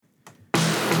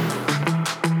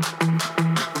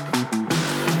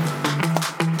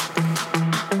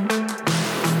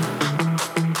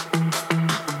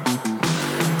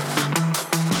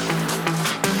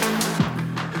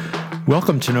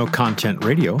Welcome to No Content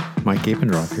Radio. Mike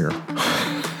Apendroff here.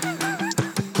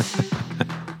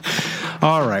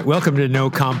 All right, welcome to No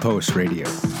Compost Radio.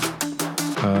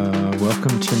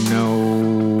 Welcome to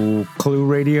No Clue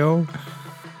Radio.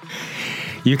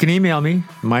 You can email me,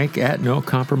 Mike at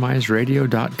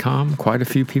nocompromiseradio.com. Quite a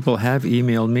few people have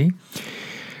emailed me.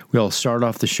 We'll start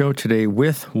off the show today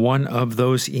with one of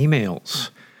those emails.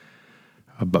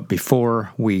 But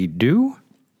before we do,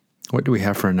 what do we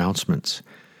have for announcements?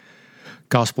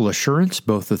 Gospel Assurance,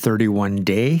 both the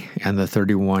 31-day and the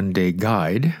 31-day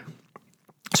guide.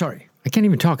 Sorry, I can't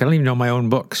even talk. I don't even know my own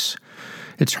books.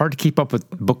 It's hard to keep up with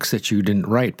books that you didn't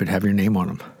write but have your name on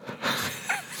them.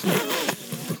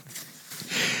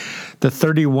 The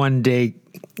 31-day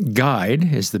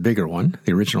guide is the bigger one,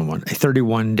 the original one. A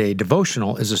 31-day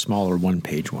devotional is a smaller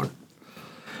one-page one.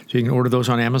 So you can order those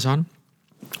on Amazon.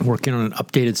 I'm working on an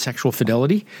updated sexual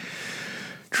fidelity.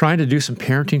 Trying to do some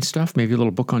parenting stuff, maybe a little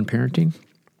book on parenting.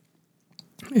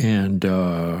 And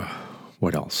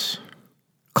what else?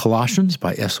 Colossians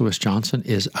by S.O.S. Johnson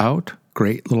is out.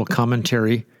 Great little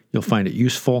commentary. You'll find it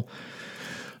useful,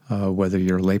 whether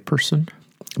you're a layperson,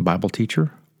 a Bible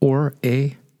teacher, or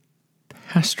a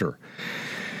pastor.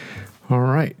 All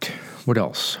right. What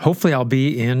else? Hopefully I'll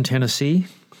be in Tennessee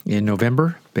in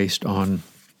November based on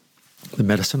the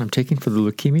medicine I'm taking for the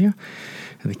leukemia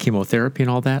and the chemotherapy and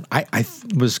all that. I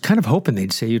was kind of hoping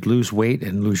they'd say you'd lose weight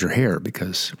and lose your hair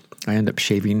because I end up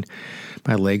shaving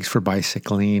my legs for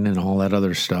bicycling and all that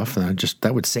other stuff, and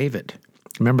that would save it.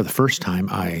 Remember the first time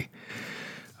I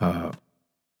thought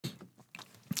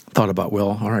about,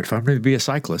 well, all right, if I'm going to be a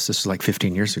cyclist, this is like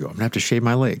 15 years ago, I'm going to have to shave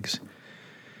my legs.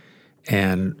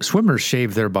 And swimmers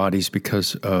shave their bodies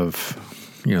because of,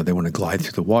 they want to glide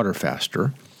through the water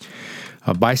faster.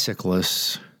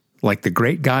 Bicyclists, like the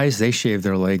great guys, they shave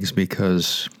their legs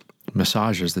because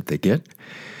massages that they get.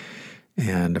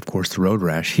 And, of course, the road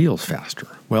rash heals faster.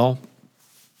 Well,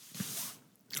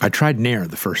 I tried Nair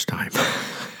the first time,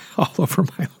 all over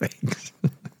my legs.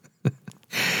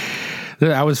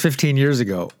 That was 15 years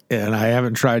ago, and I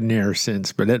haven't tried Nair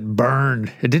since, but it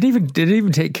burned. It didn't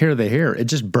even take care of the hair. It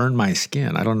just burned my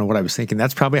skin. I don't know what I was thinking.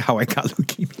 That's probably how I got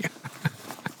leukemia.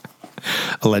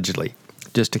 Allegedly.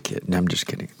 Just a kid. No, I'm just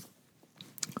kidding.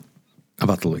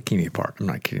 About the leukemia part. I'm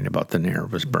not kidding about the Nair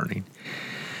was burning.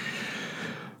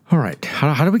 All right.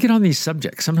 How do we get on these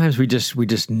subjects? Sometimes we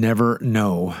just never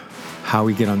know how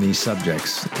we get on these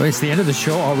subjects. But it's the end of the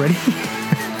show already.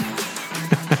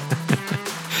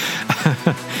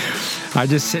 I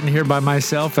just sitting here by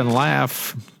myself and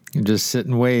laugh and just sit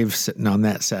and wave, sitting on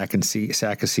that sack of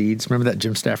seeds. Remember that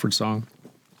Jim Stafford song?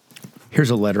 Here's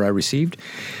a letter I received,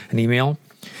 an email.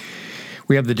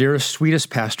 We have the dearest, sweetest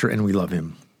pastor, and we love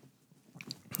him.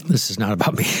 This is not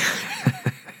about me.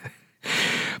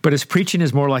 But his preaching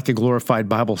is more like a glorified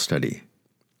Bible study.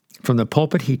 From the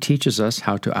pulpit, he teaches us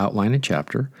how to outline a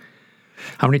chapter,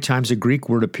 how many times a Greek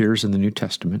word appears in the New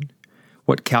Testament,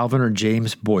 what Calvin or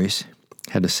James Boyce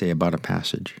had to say about a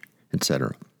passage,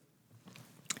 etc.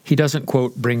 He doesn't,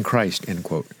 quote, bring Christ, end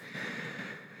quote.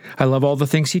 I love all the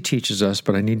things he teaches us,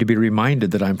 but I need to be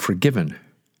reminded that I'm forgiven,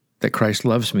 that Christ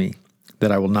loves me,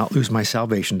 that I will not lose my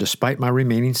salvation despite my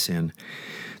remaining sin,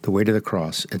 the way to the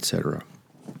cross, etc.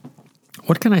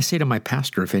 What can I say to my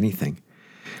pastor, if anything?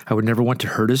 I would never want to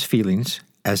hurt his feelings,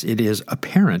 as it is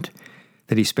apparent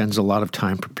that he spends a lot of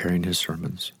time preparing his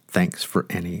sermons. Thanks for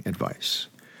any advice.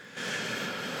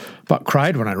 About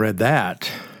cried when I read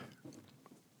that,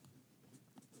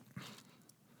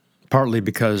 partly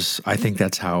because I think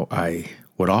that's how I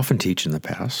would often teach in the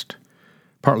past,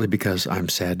 partly because I'm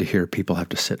sad to hear people have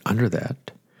to sit under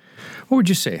that. What would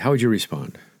you say? How would you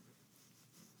respond?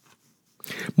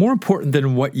 More important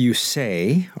than what you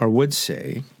say or would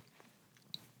say,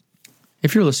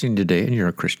 if you're listening today and you're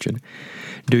a Christian,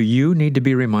 do you need to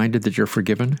be reminded that you're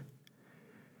forgiven?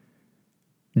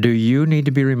 Do you need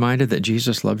to be reminded that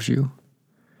Jesus loves you?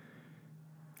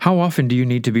 How often do you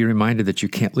need to be reminded that you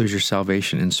can't lose your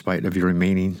salvation in spite of your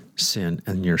remaining sin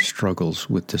and your struggles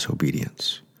with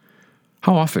disobedience?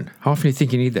 How often? How often do you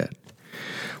think you need that?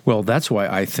 Well, that's why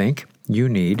I think you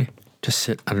need to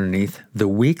sit underneath the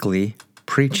weekly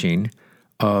preaching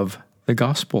of the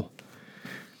gospel.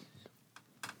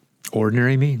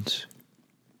 Ordinary means.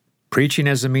 Preaching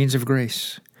as a means of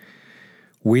grace.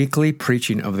 Weekly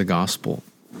preaching of the gospel.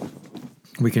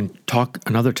 We can talk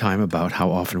another time about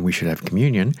how often we should have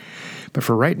communion, but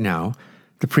for right now,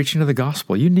 the preaching of the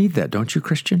gospel, you need that, don't you,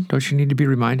 Christian? Don't you need to be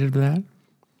reminded of that?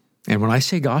 And when I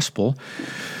say gospel,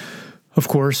 of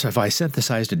course, if I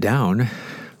synthesized it down,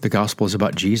 the gospel is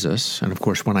about Jesus. And of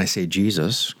course, when I say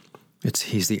Jesus,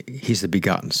 he's the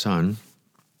begotten Son,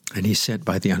 and he's sent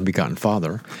by the unbegotten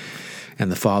Father.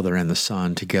 and the Father and the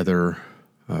Son together,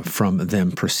 from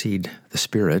them proceed the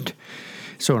Spirit.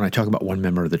 So when I talk about one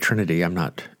member of the Trinity, I'm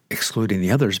not excluding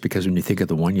the others, because when you think of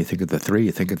the one, you think of the three,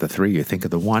 you think of the three, you think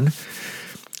of the one.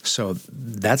 So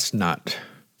that's not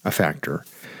a factor.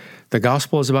 The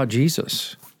gospel is about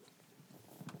Jesus.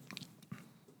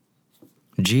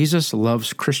 Jesus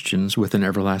loves Christians with an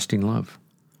everlasting love.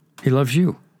 He loves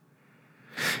you.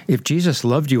 If Jesus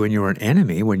loved you when you were an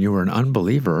enemy, when you were an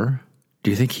unbeliever,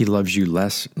 do you think he loves you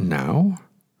less now?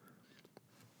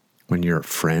 When you're a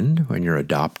friend, when you're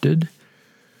adopted?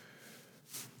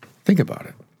 Think about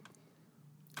it.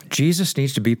 Jesus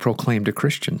needs to be proclaimed to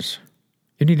Christians.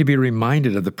 You need to be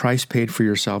reminded of the price paid for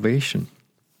your salvation.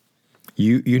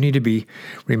 You need to be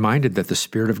reminded that the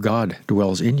Spirit of God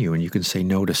dwells in you, and you can say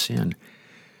no to sin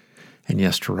and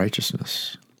yes to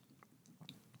righteousness.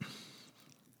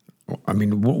 I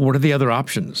mean, what are the other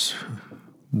options?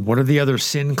 What are the other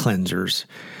sin cleansers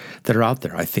that are out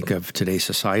there? I think of today's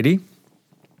society.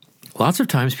 Lots of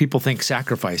times people think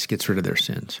sacrifice gets rid of their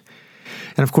sins.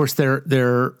 And of course,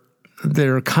 they're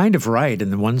kind of right in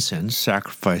the one sense.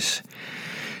 Sacrifice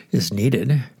is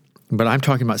needed. But I'm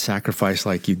talking about sacrifice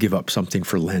like you give up something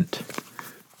for Lent.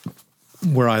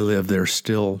 Where I live, there's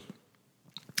still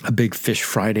a big Fish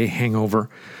Friday hangover.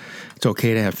 It's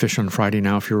okay to have fish on Friday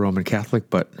now if you're Roman Catholic,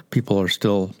 but people are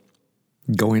still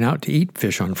going out to eat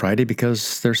fish on Friday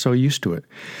because they're so used to it.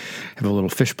 I have a little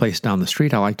fish place down the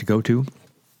street I like to go to.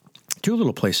 Two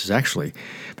little places, actually.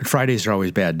 But Fridays are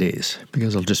always bad days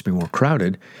because they'll just be more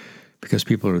crowded because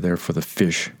people are there for the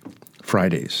Fish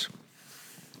Fridays.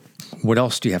 What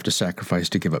else do you have to sacrifice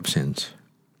to give up sins?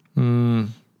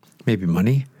 Maybe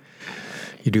money.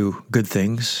 You do good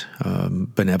things,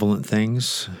 benevolent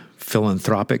things,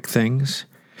 philanthropic things.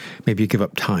 Maybe you give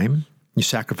up time. You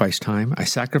sacrifice time. I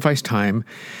sacrifice time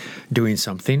doing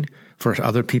something for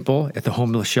other people at the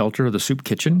homeless shelter or the soup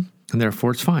kitchen, and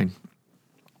therefore it's fine.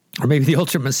 Or maybe the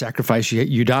ultimate sacrifice,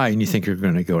 you die and you think you're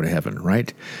going to go to heaven,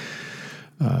 right?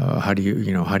 How do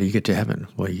you get to heaven?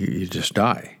 Well, you just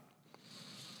die.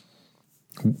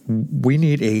 We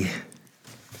need a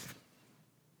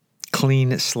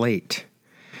clean slate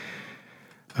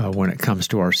when it comes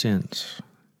to our sins.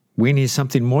 We need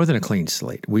something more than a clean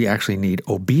slate. We actually need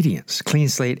obedience, clean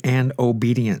slate and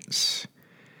obedience.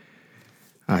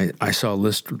 I saw a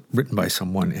list written by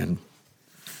someone, and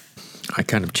I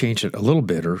kind of changed it a little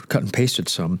bit or cut and pasted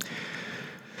some.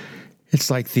 It's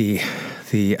like the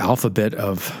alphabet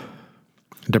of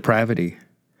depravity: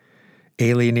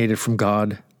 alienated from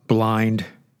God, blind,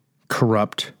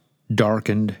 corrupt,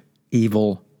 darkened,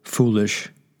 evil, foolish,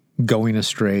 going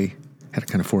astray. Had to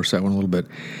kind of force that one a little bit.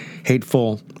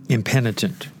 Hateful,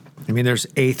 impenitent. I mean, there's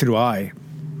A through I.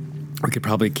 We could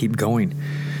probably keep going.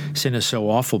 Sin is so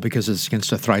awful because it's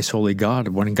against a thrice holy God.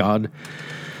 One God,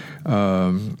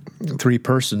 three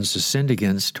persons is sinned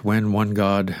against. When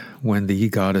the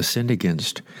God is sinned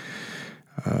against,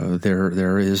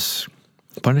 there is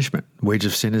punishment. Wage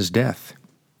of sin is death.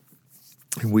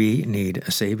 We need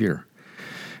a Savior.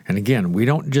 And again, we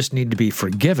don't just need to be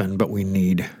forgiven, but we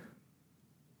need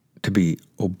to be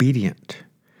obedient.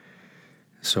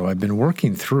 So I've been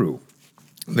working through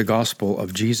the gospel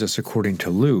of Jesus according to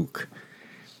Luke,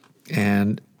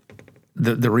 and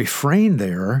the refrain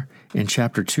there in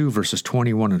chapter 2, verses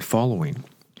 21 and following,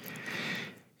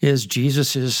 is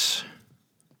Jesus is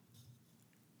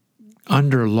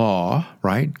under law,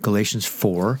 right? Galatians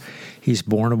 4, he's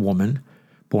born a woman,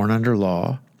 born under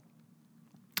law,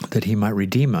 that he might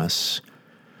redeem us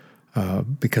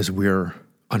because we're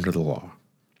under the law.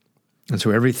 And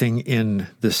so everything in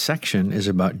this section is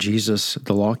about Jesus,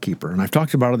 the lawkeeper. And I've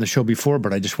talked about it on the show before,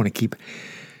 but I just want to keep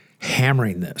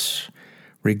hammering this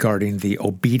regarding the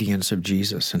obedience of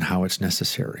Jesus and how it's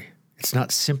necessary. It's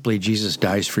not simply Jesus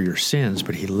dies for your sins,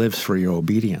 but he lives for your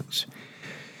obedience.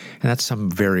 And that's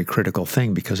some very critical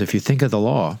thing, because if you think of the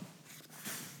law,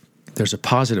 there's a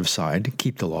positive side,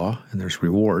 keep the law, and there's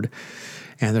reward.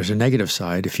 And there's a negative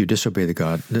side, if you disobey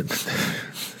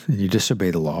you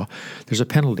disobey the law, there's a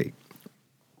penalty.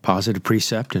 Positive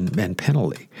precept and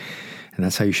penalty. And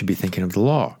that's how you should be thinking of the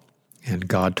law. And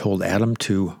God told Adam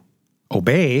to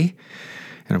obey.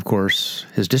 And of course,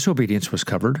 his disobedience was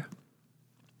covered.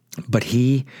 But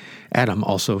Adam,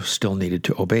 also still needed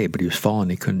to obey. But he was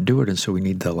fallen, he couldn't do it. And so we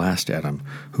need the last Adam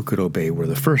who could obey, where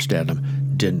the first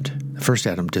Adam didn't. The first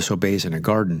Adam disobeys in a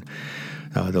garden.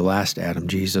 The last Adam,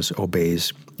 Jesus,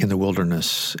 obeys in the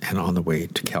wilderness and on the way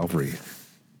to Calvary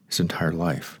his entire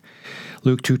life.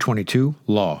 Luke 2:22,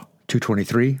 law.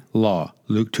 2:23, law.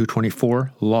 Luke 2:24,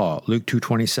 law. Luke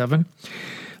 2:27,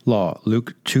 law.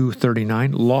 Luke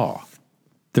 2:39, law.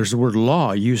 There's the word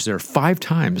law used there 5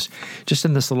 times just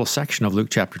in this little section of Luke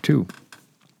chapter 2,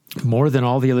 more than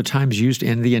all the other times used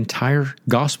in the entire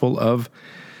gospel of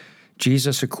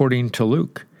Jesus according to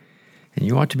Luke. And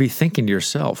you ought to be thinking to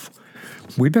yourself,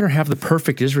 we better have the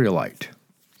perfect Israelite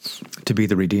to be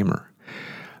the Redeemer.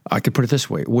 I could put it this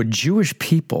way. Would Jewish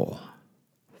people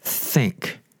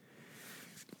think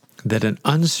that an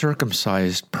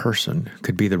uncircumcised person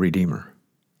could be the Redeemer,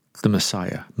 the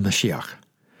Messiah, Mashiach?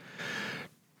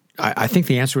 I think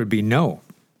the answer would be no.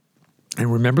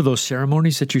 And remember those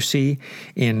ceremonies that you see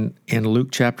in Luke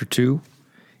chapter 2?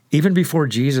 Even before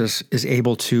Jesus is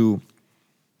able to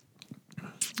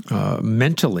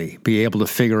mentally be able to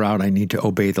figure out, I need to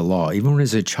obey the law. Even when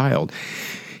he's a child,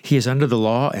 he is under the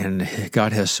law, and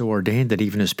God has so ordained that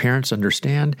even his parents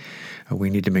understand we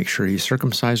need to make sure he's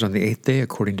circumcised on the 8th day,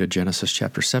 according to Genesis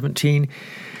chapter 17.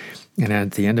 And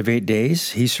at the end of 8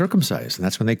 days, he's circumcised. And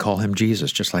that's when they call him Jesus.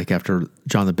 Just like after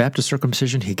John the Baptist's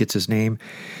circumcision, he gets his name.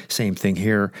 Same thing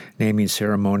here, naming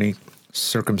ceremony,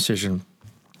 circumcision.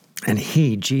 And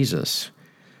he, Jesus,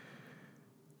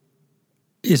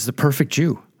 is the perfect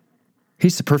Jew.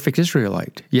 He's the perfect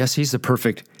Israelite. Yes, he's the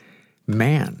perfect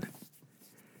man.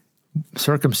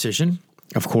 Circumcision,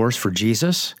 of course, for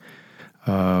Jesus,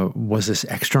 was this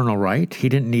external rite. He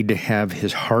didn't need to have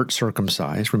his heart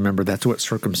circumcised. Remember, that's what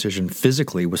circumcision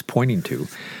physically was pointing to,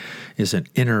 is a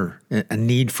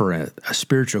need for a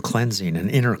spiritual cleansing, an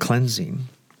inner cleansing.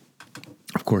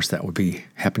 Of course, that would be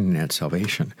happening at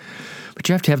salvation. But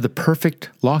you have to have the perfect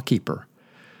lawkeeper.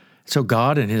 So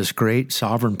God, in his great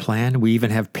sovereign plan, we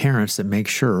even have parents that make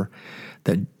sure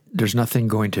that there's nothing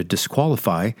going to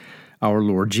disqualify our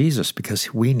Lord Jesus,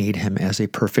 because we need him as a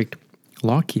perfect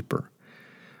lawkeeper.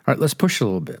 All right, let's push a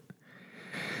little bit.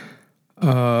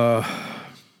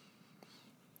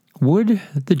 Would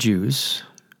the Jews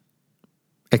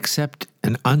accept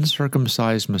an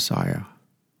uncircumcised Messiah?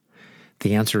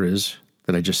 The answer is,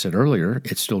 that I just said earlier,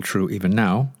 it's still true even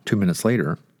now, 2 minutes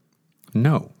later,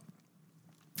 no.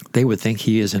 They would think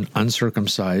he is an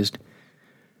uncircumcised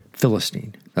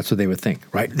Philistine. That's what they would think,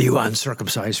 right? You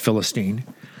uncircumcised Philistine.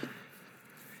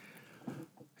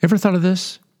 Ever thought of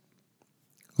this?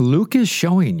 Luke is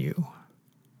showing you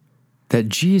that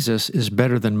Jesus is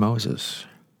better than Moses.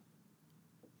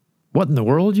 What in the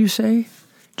world, you say?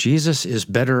 Jesus is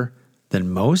better than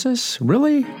Moses?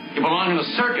 Really? You belong in a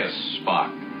circus,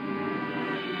 Spock.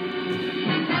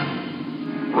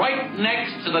 Right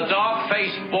next to the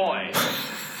dog-faced boy.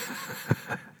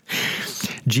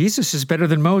 Jesus is better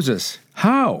than Moses.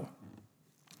 How?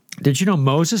 Did you know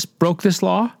Moses broke this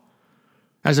law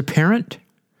as a parent?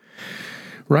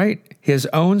 Right? His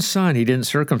own son, he didn't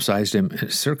circumcise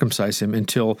him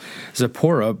until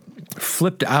Zipporah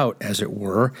flipped out, as it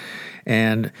were,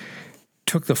 and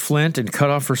took the flint and cut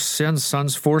off her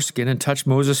son's foreskin and touched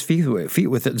Moses' feet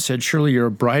with it and said, "Surely you're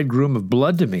a bridegroom of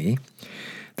blood to me."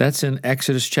 That's in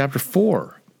Exodus chapter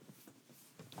 4.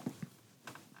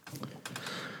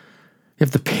 You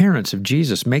have the parents of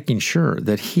Jesus making sure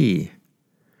that he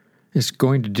is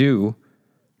going to do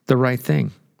the right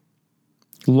thing.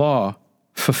 Law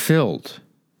fulfilled.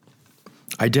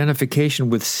 Identification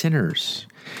with sinners.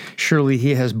 Surely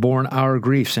he has borne our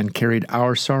griefs and carried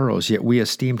our sorrows, yet we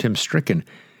esteemed him stricken,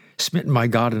 smitten by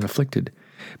God and afflicted.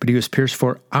 But he was pierced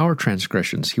for our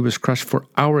transgressions. He was crushed for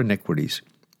our iniquities.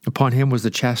 Upon him was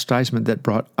the chastisement that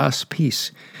brought us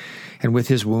peace, and with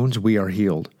his wounds we are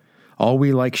healed. All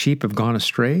we like sheep have gone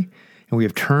astray, and we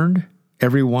have turned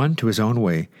every one to his own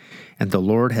way, and the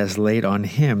Lord has laid on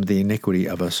him the iniquity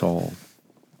of us all.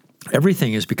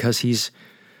 Everything is because he's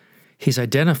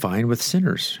identifying with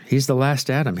sinners. He's the last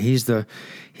Adam. He's the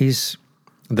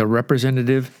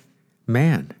representative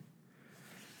man.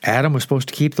 Adam was supposed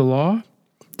to keep the law,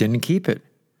 didn't keep it.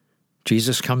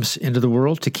 Jesus comes into the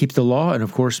world to keep the law and,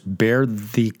 of course, bear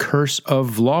the curse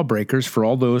of lawbreakers for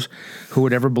all those who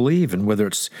would ever believe. And whether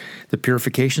it's the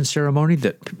purification ceremony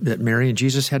that Mary and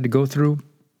Jesus had to go through,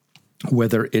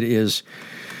 whether it is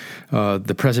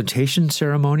the presentation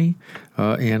ceremony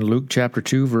in Luke chapter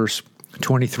 2, verse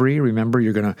 23. Remember,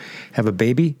 you're going to have a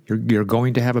baby. You're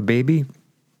going to have a baby,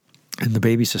 and the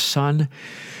baby's a son,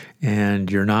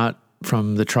 and you're not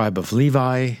from the tribe of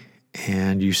Levi,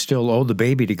 and you still owe the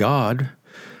baby to God.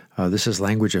 This is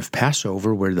language of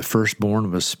Passover, where the firstborn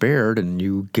was spared, and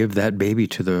you give that baby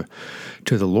to the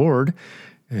Lord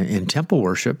in temple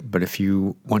worship. But if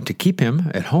you want to keep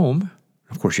him at home,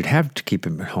 of course you'd have to keep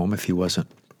him at home if he wasn't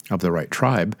of the right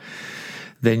tribe,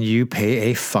 then you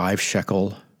pay a 5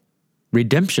 shekel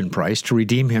redemption price to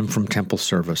redeem him from temple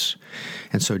service.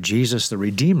 And so Jesus, the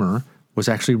Redeemer, was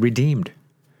actually redeemed.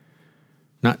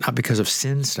 Not because of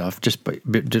sin stuff, just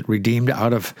redeemed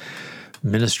out of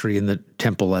ministry in the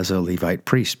temple as a Levite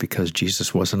priest because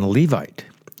Jesus wasn't a Levite.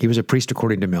 He was a priest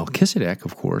according to Melchizedek,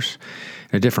 of course,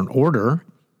 in a different order,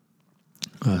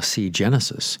 see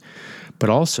Genesis. But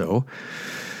also,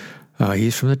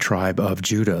 he's from the tribe of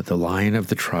Judah, the Lion of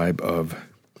the tribe of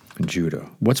Judah.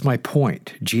 What's my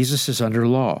point? Jesus is under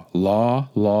law.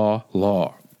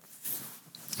 Law.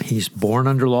 He's born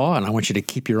under law, and I want you to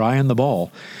keep your eye on the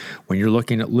ball. When you're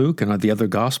looking at Luke and the other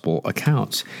gospel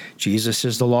accounts, Jesus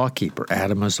is the lawkeeper.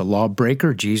 Adam is the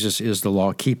lawbreaker. Jesus is the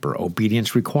lawkeeper.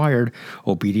 Obedience required.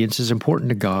 Obedience is important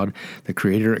to God. The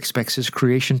Creator expects His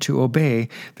creation to obey.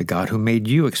 The God who made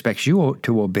you expects you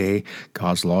to obey.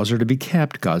 God's laws are to be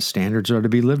kept. God's standards are to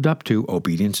be lived up to.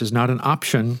 Obedience is not an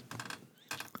option.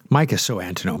 Mike is so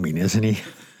antinomian, isn't he?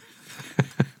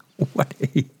 What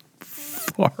a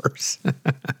farce. It's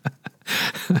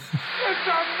a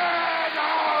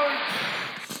madhouse!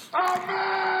 A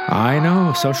madhouse! I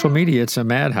know, social media, it's a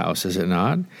madhouse, is it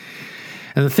not?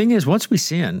 And the thing is, once we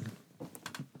sin,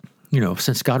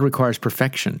 since God requires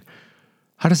perfection,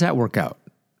 how does that work out?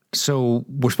 So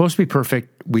we're supposed to be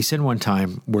perfect. We sin one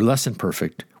time. We're less than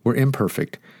perfect. We're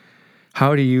imperfect.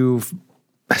 How do you,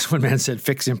 as one man said,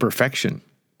 fix imperfection?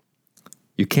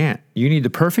 You can't. You need the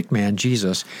perfect man,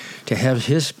 Jesus, to have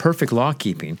his perfect law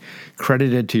keeping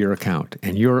credited to your account,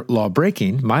 and your law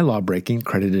breaking, my law breaking,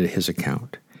 credited to his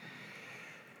account.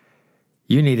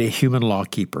 You need a human law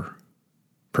keeper,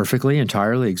 perfectly,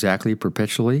 entirely, exactly,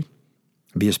 perpetually.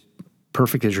 Be as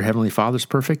perfect as your heavenly Father's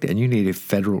perfect, and you need a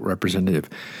federal representative.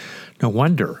 No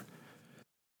wonder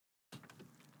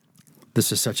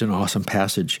this is such an awesome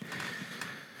passage,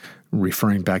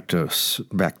 referring back to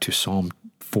Psalm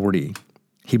 40.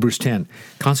 Hebrews 10,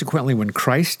 consequently, when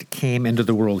Christ came into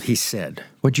the world, he said,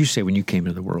 what'd you say when you came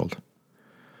into the world?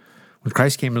 When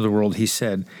Christ came into the world, he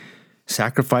said,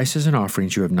 sacrifices and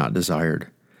offerings you have not desired,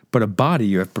 but a body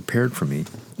you have prepared for me.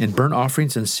 In burnt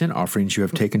offerings and sin offerings you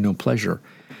have taken no pleasure.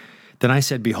 Then I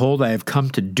said, behold, I have come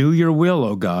to do your will,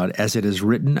 O God, as it is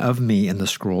written of me in the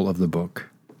scroll of the book.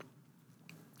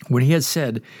 When he had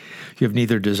said, you have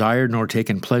neither desired nor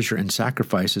taken pleasure in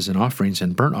sacrifices and offerings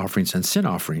and burnt offerings and sin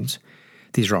offerings,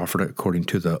 these are offered according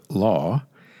to the law.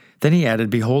 Then he added,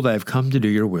 behold, I have come to do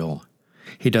your will.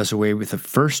 He does away with the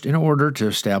first in order to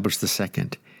establish the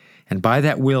second. And by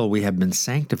that will we have been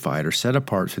sanctified or set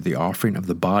apart through the offering of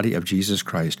the body of Jesus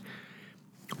Christ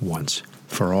once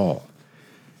for all.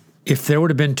 If there would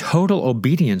have been total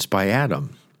obedience by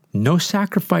Adam, no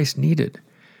sacrifice needed.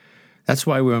 That's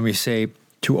why when we say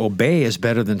to obey is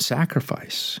better than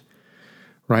sacrifice,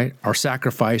 right? Our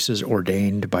sacrifice is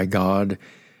ordained by God.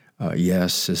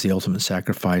 Yes, is the ultimate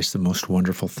sacrifice the most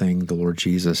wonderful thing, the Lord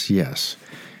Jesus? Yes.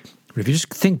 But if you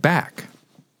just think back,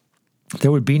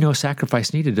 there would be no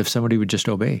sacrifice needed if somebody would just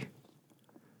obey,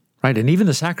 right? And even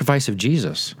the sacrifice of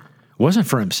Jesus wasn't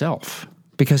for himself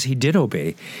because he did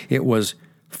obey. It was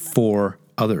for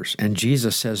others. And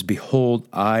Jesus says, behold,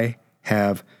 I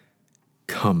have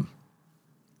come.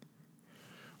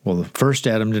 Well, the first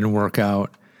Adam didn't work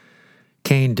out.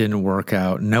 Cain didn't work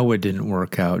out, Noah didn't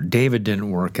work out, David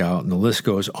didn't work out, and the list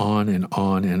goes on and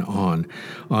on and on.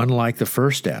 Unlike the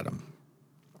first Adam,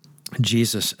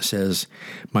 Jesus says,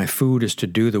 my food is to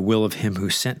do the will of him who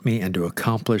sent me and to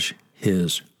accomplish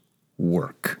his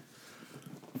work.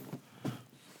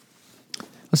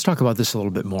 Let's talk about this a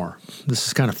little bit more. This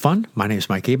is kind of fun. My name is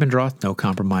Mike Abendroth, No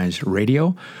Compromise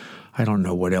Radio. I don't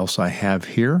know what else I have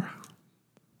here.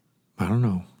 I don't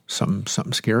know,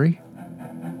 something scary?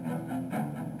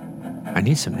 I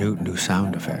need some new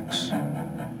sound effects.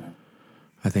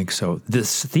 I think so.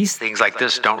 These things like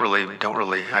this don't really,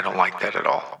 I don't like that at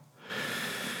all.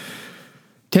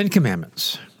 10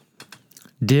 Commandments.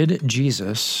 Did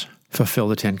Jesus fulfill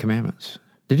the 10 Commandments?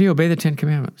 Did he obey the 10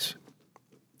 Commandments?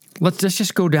 Let's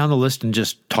just go down the list and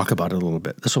just talk about it a little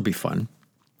bit. This will be fun.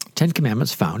 10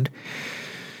 Commandments found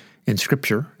in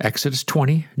Scripture, Exodus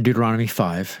 20, Deuteronomy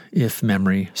 5, if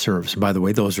memory serves. And by the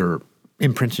way, those are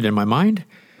imprinted in my mind.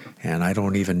 And I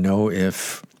don't even know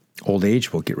if old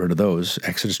age will get rid of those.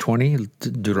 Exodus 20,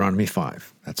 Deuteronomy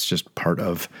 5. That's just part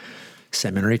of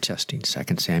seminary testing.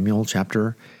 2 Samuel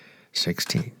chapter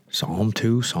 16. Psalm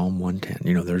 2, Psalm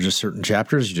 110. There's just certain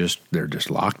chapters, they're just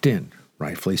locked in,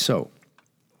 rightfully so.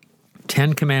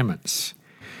 10 Commandments.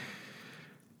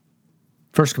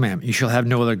 First commandment, you shall have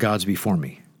no other gods before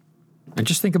me. And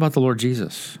just think about the Lord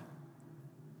Jesus.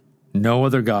 No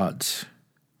other gods.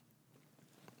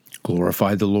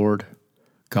 Glorified the Lord,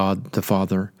 God the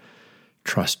Father,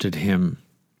 trusted him,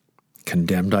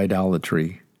 condemned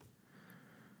idolatry.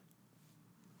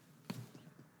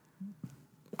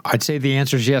 I'd say the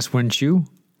answer is yes, wouldn't you?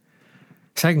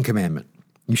 Second commandment,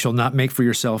 You shall not make for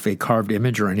yourself a carved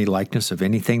image or any likeness of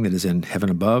anything that is in heaven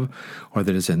above, or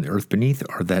that is in the earth beneath,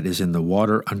 or that is in the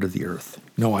water under the earth.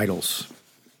 No idols.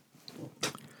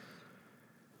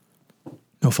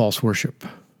 No false worship.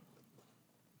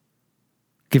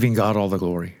 Giving God all the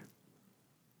glory.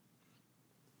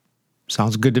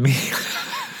 Sounds good to me.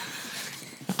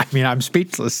 I mean, I'm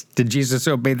speechless. Did Jesus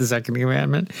obey the second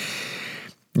commandment?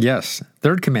 Yes.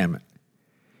 Third commandment.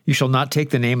 You shall not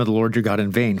take the name of the Lord your God in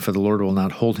vain, for the Lord will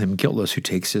not hold him guiltless who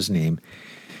takes his name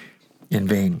in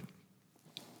vain.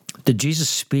 Did Jesus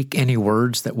speak any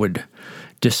words that would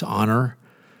dishonor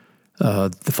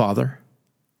the Father?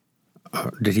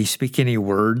 Did he speak any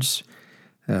words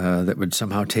that would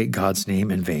somehow take God's name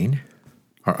in vain?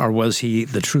 Or was he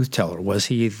the truth teller? Was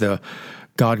he the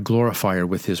God glorifier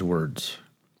with his words?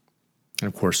 And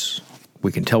of course,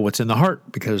 we can tell what's in the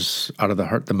heart, because out of the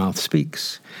heart the mouth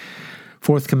speaks.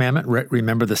 Fourth commandment,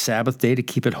 remember the Sabbath day to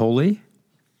keep it holy.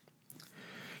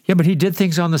 Yeah, but he did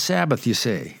things on the Sabbath, you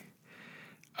say.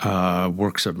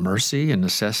 Works of mercy and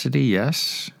necessity,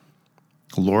 yes.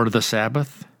 Lord of the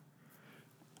Sabbath.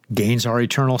 Gains our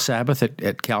eternal Sabbath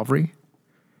at Calvary.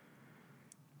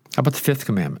 How about the fifth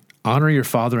commandment? Honor your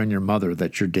father and your mother,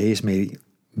 that your days may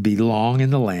be long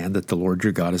in the land that the Lord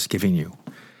your God is giving you.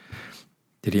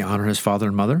 Did he honor his father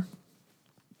and mother?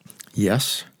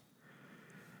 Yes.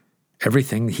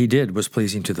 Everything he did was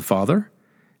pleasing to the Father.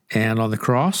 And on the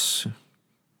cross,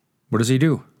 what does he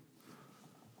do?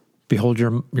 Behold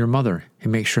your mother. He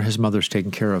makes sure his mother's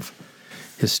taken care of.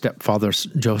 His stepfather,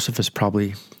 Joseph, is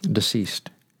probably deceased.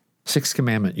 Sixth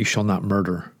commandment, you shall not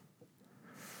murder.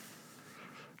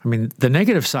 I mean, the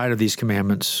negative side of these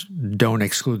commandments don't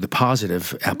exclude the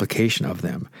positive application of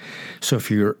them. So if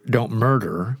you don't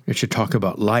murder, it should talk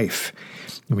about life.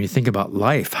 And when you think about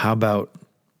life, how about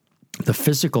the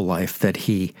physical life that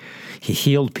he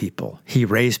healed people? He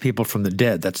raised people from the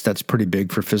dead. That's pretty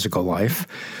big for physical life.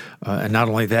 And not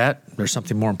only that, there's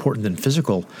something more important than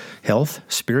physical health,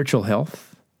 spiritual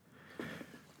health.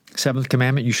 Seventh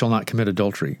commandment, you shall not commit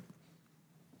adultery.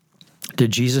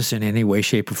 Did Jesus in any way,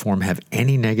 shape, or form have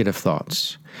any negative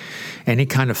thoughts? Any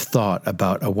kind of thought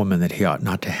about a woman that he ought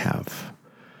not to have?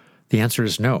 The answer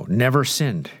is no. Never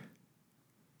sinned.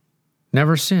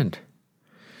 Never sinned.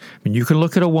 I mean, you can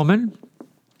look at a woman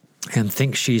and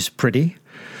think she's pretty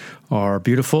or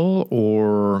beautiful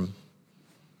or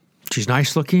she's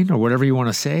nice looking or whatever you want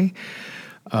to say.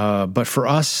 But for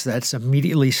us, that's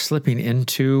immediately slipping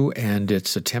into, and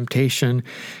it's a temptation,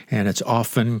 and it's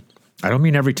often, I don't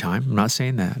mean every time, I'm not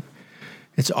saying that.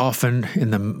 It's often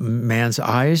in the man's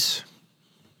eyes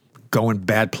going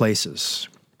bad places,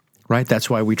 right? That's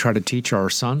why we try to teach our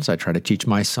sons. I try to teach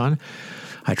my son.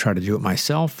 I try to do it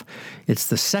myself. It's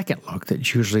the second look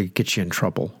that usually gets you in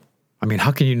trouble. I mean,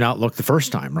 how can you not look the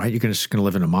first time, right? You're just going to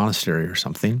live in a monastery or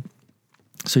something.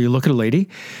 So you look at a lady,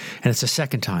 and it's the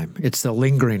second time. It's the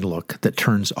lingering look that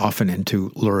turns often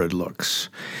into lurid looks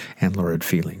and lurid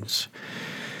feelings.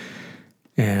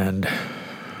 And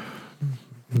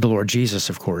the Lord Jesus,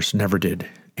 of course, never did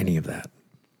any of that.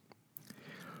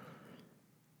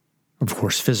 Of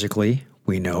course, physically,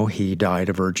 we know he died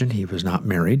a virgin. He was not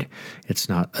married. It's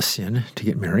not a sin to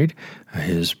get married.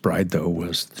 His bride, though,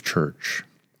 was the church.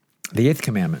 The eighth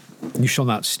commandment, you shall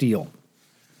not steal.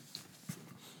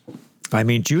 I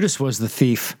mean, Judas was the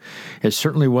thief. It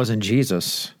certainly wasn't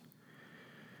Jesus.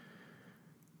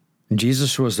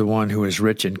 Jesus was the one who was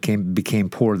rich and became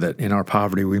poor, that in our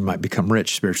poverty we might become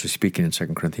rich, spiritually speaking, in 2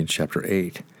 Corinthians chapter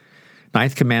 8.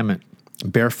 Ninth commandment,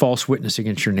 bear false witness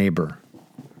against your neighbor.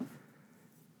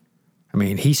 I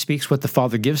mean, he speaks what the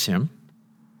Father gives him.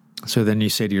 So then you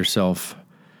say to yourself,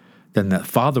 then that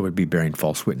Father would be bearing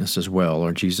false witness as well,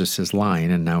 or Jesus is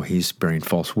lying and now he's bearing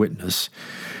false witness.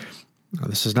 Now,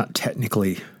 this is not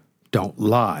technically don't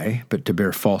lie, but to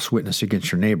bear false witness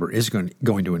against your neighbor is going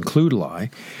to include lie.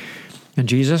 And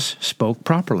Jesus spoke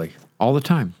properly all the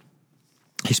time.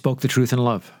 He spoke the truth in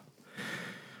love.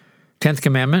 10th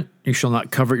commandment, you shall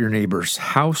not covet your neighbor's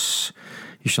house.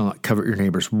 You shall not covet your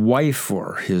neighbor's wife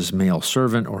or his male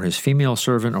servant or his female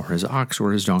servant or his ox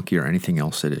or his donkey or anything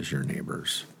else that is your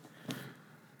neighbor's.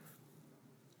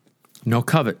 No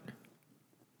covet.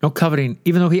 No coveting,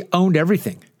 even though he owned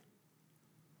everything.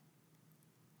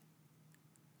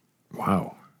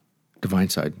 Wow. Divine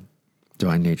side,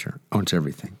 divine nature, owns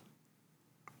everything.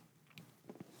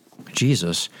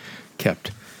 Jesus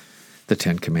kept the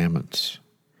 10 commandments.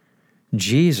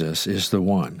 Jesus is the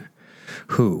one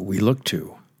who we look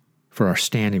to for our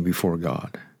standing before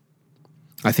God.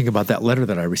 I think about that letter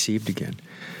that I received again.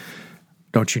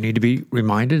 Don't you need to be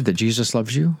reminded that Jesus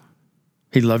loves you?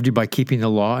 He loved you by keeping the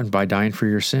law and by dying for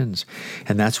your sins.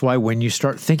 And that's why when you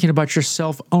start thinking about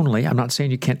yourself only, I'm not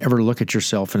saying you can't ever look at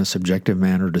yourself in a subjective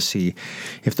manner to see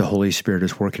if the Holy Spirit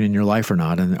is working in your life or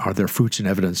not, and are there fruits and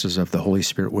evidences of the Holy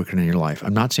Spirit working in your life.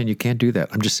 I'm not saying you can't do that.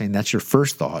 I'm just saying that's your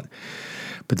first thought,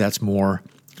 but that's more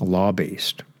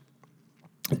law-based.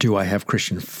 Do I have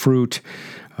Christian fruit?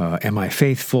 Am I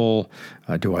faithful?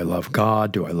 Do I love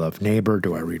God? Do I love neighbor?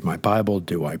 Do I read my Bible?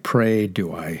 Do I pray?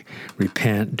 Do I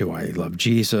repent? Do I love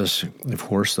Jesus? Of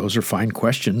course, those are fine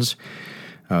questions.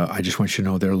 I just want you to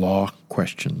know they're law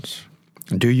questions.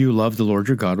 Do you love the Lord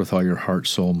your God with all your heart,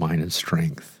 soul, mind, and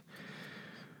strength?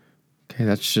 Okay,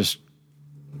 that's just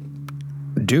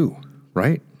do,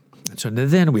 right? And so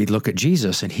then we look at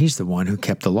Jesus, and he's the one who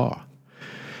kept the law.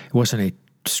 It wasn't a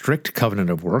strict covenant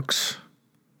of works,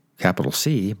 capital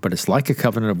C, but it's like a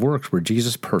covenant of works where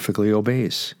Jesus perfectly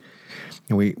obeys.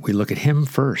 And we look at him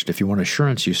first. If you want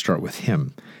assurance, you start with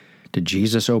him. Did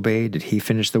Jesus obey? Did he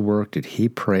finish the work? Did he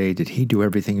pray? Did he do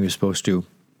everything he was supposed to?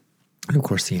 And of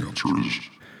course the answer is,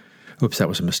 oops, that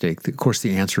was a mistake. Of course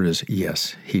the answer is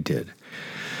yes, he did.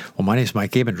 Well, my name is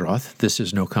Mike Abendroth. This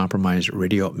is No Compromise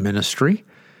Radio Ministry.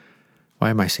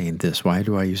 Why am I saying this? Why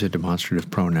do I use a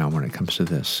demonstrative pronoun when it comes to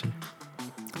this?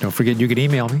 Don't forget, you can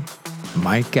email me,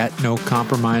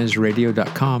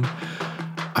 mike@nocompromiseradio.com.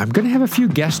 I'm going to have a few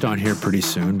guests on here pretty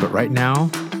soon, but right now,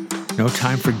 no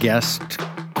time for guests,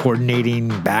 coordinating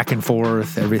back and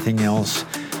forth, everything else.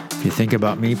 If you think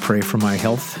about me, pray for my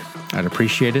health. I'd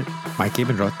appreciate it. Mike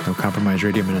Abendroth, No Compromise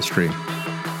Radio Ministry.